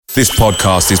This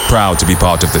podcast is proud to be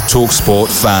part of the TalkSport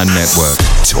Fan Network.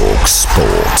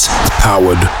 TalkSport.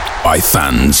 Powered by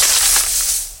fans.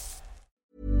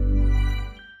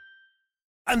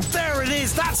 And there it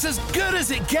is, that's as good as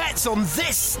it gets on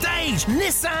this stage.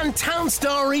 Nissan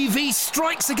Townstar EV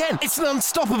strikes again. It's an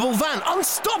unstoppable van,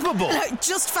 unstoppable.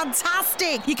 Just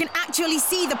fantastic. You can actually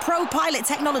see the Pro Pilot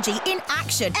technology in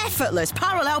action. Effortless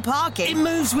parallel parking. It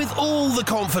moves with all the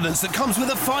confidence that comes with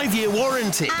a 5-year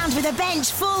warranty. And with a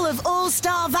bench full of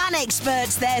all-star van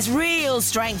experts, there's real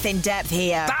strength in depth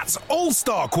here. That's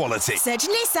all-star quality. Search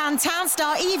Nissan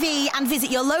Townstar EV and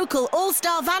visit your local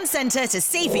all-star van centre to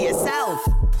see for yourself.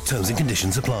 Terms and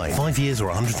conditions apply. 5 years or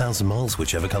 100,000 miles,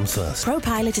 whichever comes first.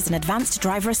 ProPilot is an advanced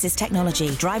driver assist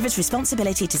technology. Driver's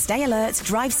responsibility to stay alert,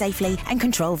 drive safely, and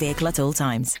control vehicle at all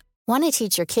times. Want to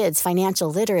teach your kids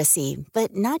financial literacy,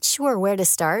 but not sure where to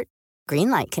start?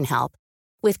 Greenlight can help.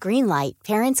 With Greenlight,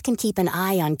 parents can keep an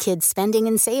eye on kids' spending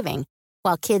and saving,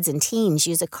 while kids and teens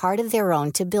use a card of their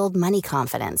own to build money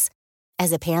confidence.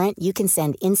 As a parent, you can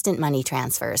send instant money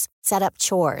transfers, set up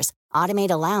chores,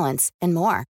 automate allowance, and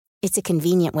more. It's a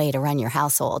convenient way to run your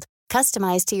household,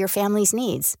 customized to your family's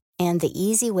needs, and the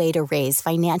easy way to raise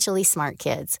financially smart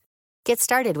kids. Get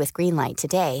started with Greenlight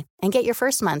today and get your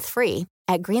first month free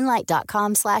at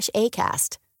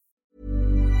greenlight.com/ACAST.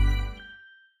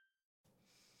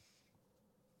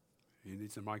 He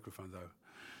needs a microphone, though.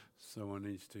 Someone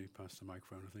needs to pass the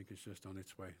microphone. I think it's just on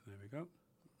its way. There we go.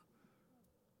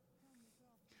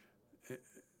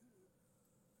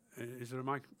 Is there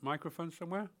a microphone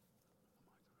somewhere?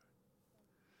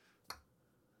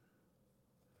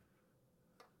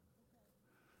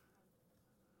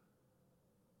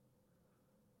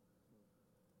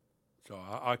 So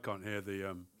I can't hear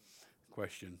the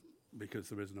question because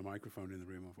there isn't a microphone in the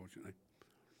room, unfortunately.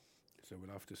 So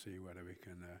we'll have to see whether we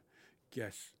can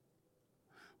guess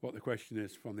what the question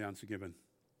is from the answer given.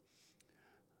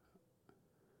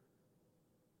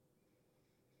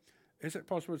 Is it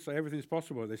possible to say everything's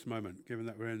possible at this moment, given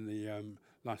that we're in the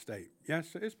last 8?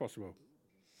 Yes, it is possible.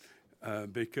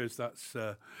 Because that's...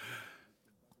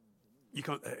 you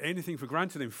can't anything for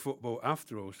granted in football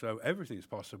after all, so everything's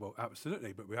possible,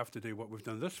 absolutely, but we have to do what we've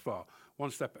done thus far, one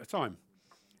step at a time.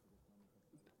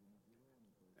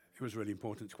 It was really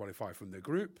important to qualify from the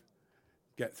group,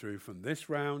 get through from this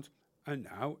round, and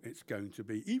now it's going to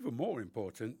be even more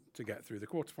important to get through the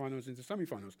quarterfinals into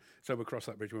semi-finals, so we'll cross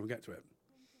that bridge when we get to it.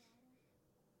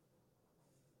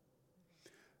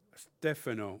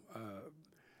 Stefano,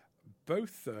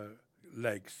 both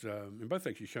legs, in both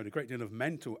legs, you've shown a great deal of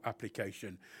mental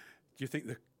application. Do you think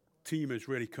the team has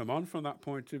really come on from that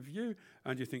point of view?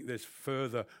 And do you think there's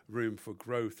further room for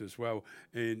growth as well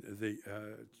in the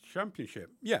championship?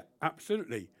 Yeah,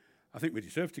 absolutely. I think we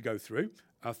deserve to go through.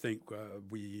 I think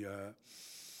we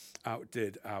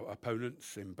outdid our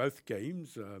opponents in both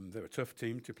games. They're a tough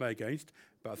team to play against,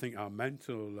 but I think our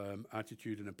mental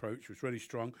attitude and approach was really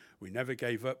strong. We never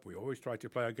gave up. We always tried to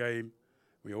play our game.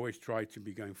 We always try to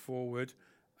be going forward,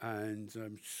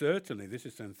 and certainly this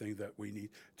is something that we need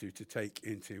to take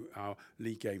into our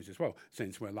league games as well.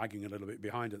 Since we're lagging a little bit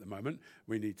behind at the moment,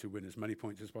 we need to win as many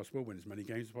points as possible, win as many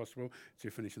games as possible to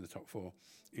finish in the top 4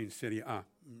 in Serie A.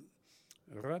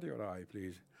 Radio Rai,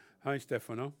 please. Hi,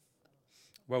 Stefano.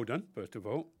 Well done, first of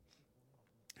all.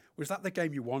 Was that the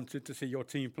game you wanted to see your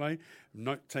team play?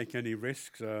 Not take any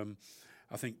risks?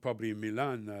 I think probably in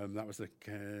Milan, that was the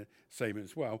same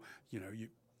as well. You know,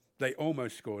 they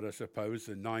almost scored, I suppose,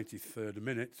 the 93rd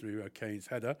minute through Kane's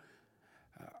header.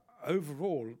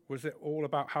 Overall, was it all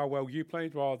about how well you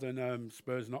played rather than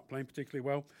Spurs not playing particularly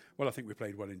well? Well, I think we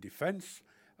played well in defence.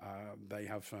 They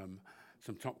have some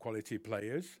top quality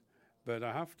players. But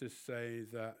I have to say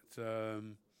that to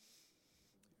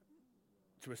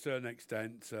a certain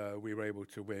extent, we were able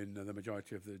to win the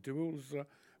majority of the duels.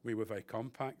 We were very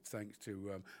compact, thanks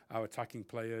to our attacking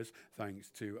players, thanks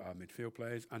to our midfield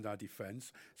players and our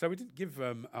defence. So we didn't give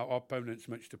our opponents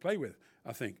much to play with,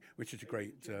 I think, which is a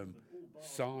great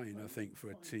sign, I think, for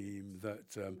a team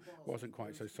that wasn't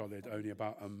quite so solid only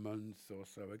about a month or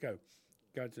so ago.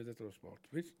 Gazzetta Sport,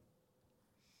 please.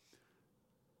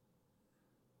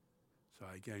 So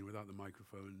again, without the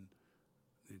microphone,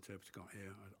 the interpreter can't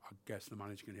hear. I guess the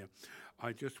manager can hear.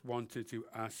 I just wanted to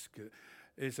ask...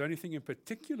 is there anything in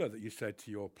particular that you said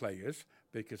to your players?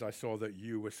 Because I saw that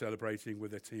you were celebrating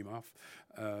with the team off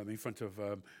in front of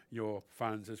your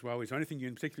fans as well. Is there anything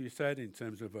in particular you said in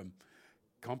terms of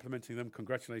complimenting them,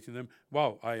 congratulating them?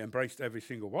 Well, I embraced every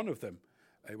single one of them.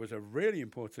 It was a really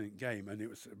important game, and it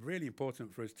was really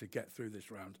important for us to get through this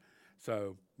round.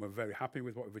 So we're very happy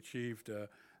with what we've achieved,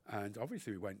 And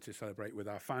obviously we went to celebrate with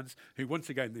our fans, who once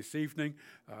again this evening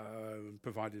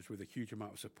provided us with a huge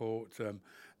amount of support.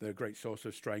 They're a great source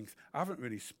of strength. I haven't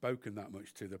really spoken that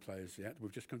much to the players yet.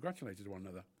 We've just congratulated one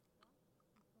another.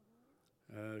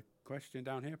 Question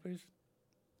down here, please.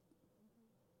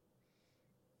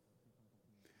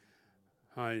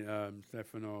 Hi,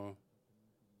 Stefano.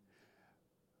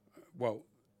 Well,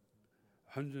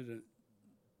 100.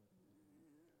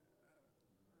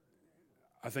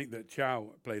 I think that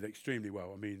Chow played extremely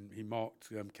well. I mean, he marked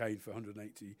Kane for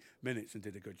 180 minutes and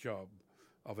did a good job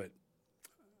of it.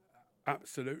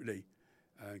 Absolutely.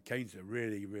 Kane's a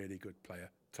really, really good player,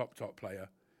 top player.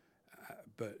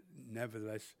 But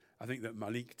nevertheless, I think that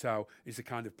Malik Tau is the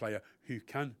kind of player who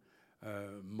can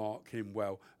mark him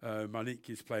well. Malik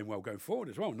is playing well going forward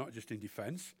as well, not just in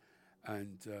defence.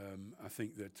 And I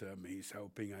think that he's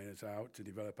helping us out to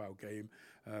develop our game,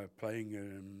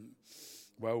 playing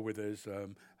well with us,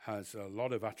 has a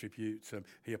lot of attributes.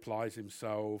 He applies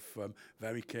himself,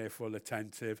 very careful,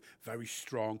 attentive, very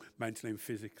strong mentally and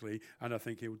physically, and I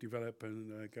think he will develop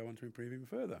and go on to improve even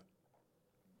further.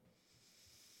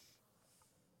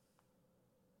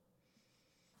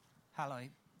 Hello.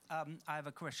 I have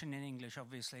a question in English,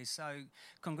 obviously. So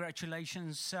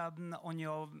congratulations on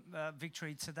your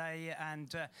victory today.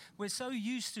 And we're so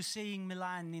used to seeing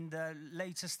Milan in the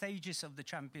later stages of the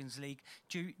Champions League.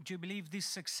 Do you believe this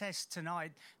success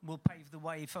tonight will pave the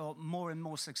way for more and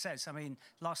more success? I mean,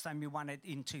 last time you won it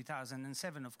in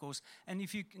 2007, of course. And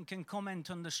if you can comment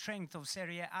on the strength of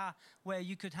Serie A, where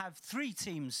you could have 3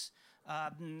 teams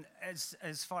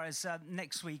as far as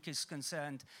next week is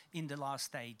concerned in the last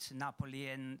stage. Napoli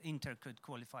and Inter could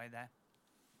qualify there.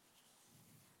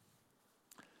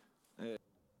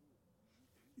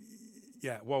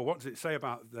 Yeah, well, what does it say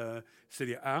about the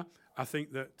Serie A? I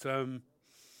think that,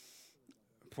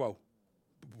 well,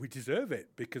 we deserve it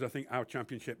because I think our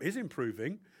championship is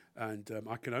improving, and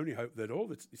I can only hope that all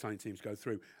the Italian teams go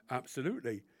through.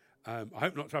 Absolutely. I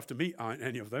hope not to have to meet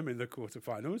any of them in the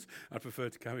quarterfinals. I prefer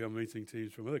to carry on meeting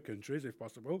teams from other countries if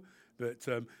possible. But,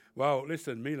 well,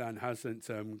 listen, Milan hasn't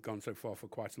gone so far for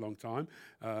quite a long time.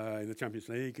 In the Champions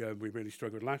League, we really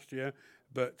struggled last year.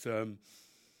 But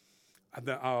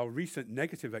our recent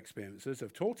negative experiences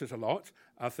have taught us a lot.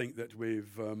 I think that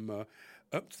we've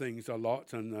upped things a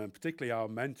lot, and particularly our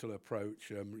mental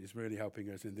approach is really helping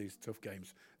us in these tough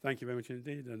games. Thank you very much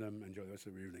indeed, and enjoy the rest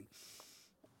of the evening.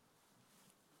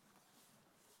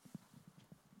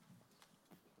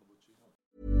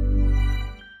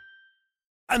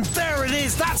 And there it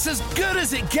is, that's as good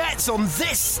as it gets on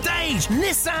this stage.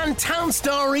 Nissan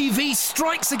Townstar EV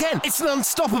strikes again. It's an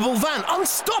unstoppable van,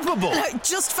 unstoppable.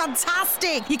 Just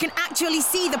fantastic. You can actually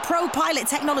see the ProPilot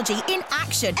technology in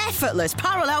action. Effortless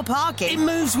parallel parking. It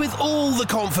moves with all the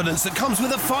confidence that comes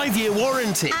with a 5-year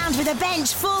warranty. And with a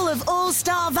bench full of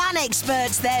all-star van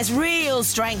experts, there's real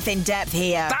strength in depth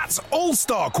here. That's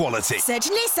all-star quality. Search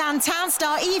Nissan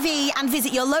Townstar EV and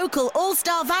visit your local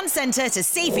all-star van centre to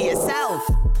see for yourself.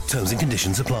 Terms and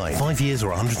conditions apply. 5 years or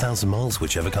 100,000 miles,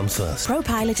 whichever comes first.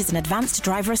 ProPilot is an advanced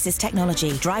driver assist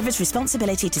technology. Driver's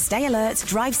responsibility to stay alert,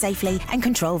 drive safely, and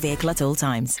control vehicle at all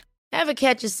times. Ever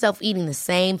catch yourself eating the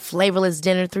same flavorless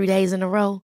dinner 3 days in a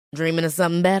row? Dreaming of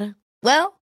something better?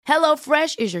 Well,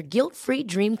 HelloFresh is your guilt-free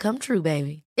dream come true,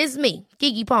 baby. It's me,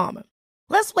 Keke Palmer.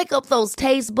 Let's wake up those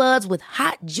taste buds with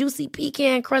hot, juicy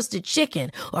pecan-crusted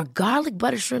chicken or garlic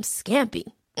butter shrimp scampi.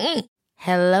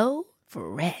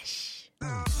 HelloFresh.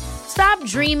 Stop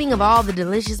dreaming of all the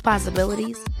delicious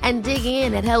possibilities and dig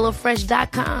in at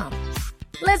HelloFresh.com.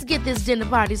 Let's get this dinner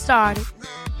party started.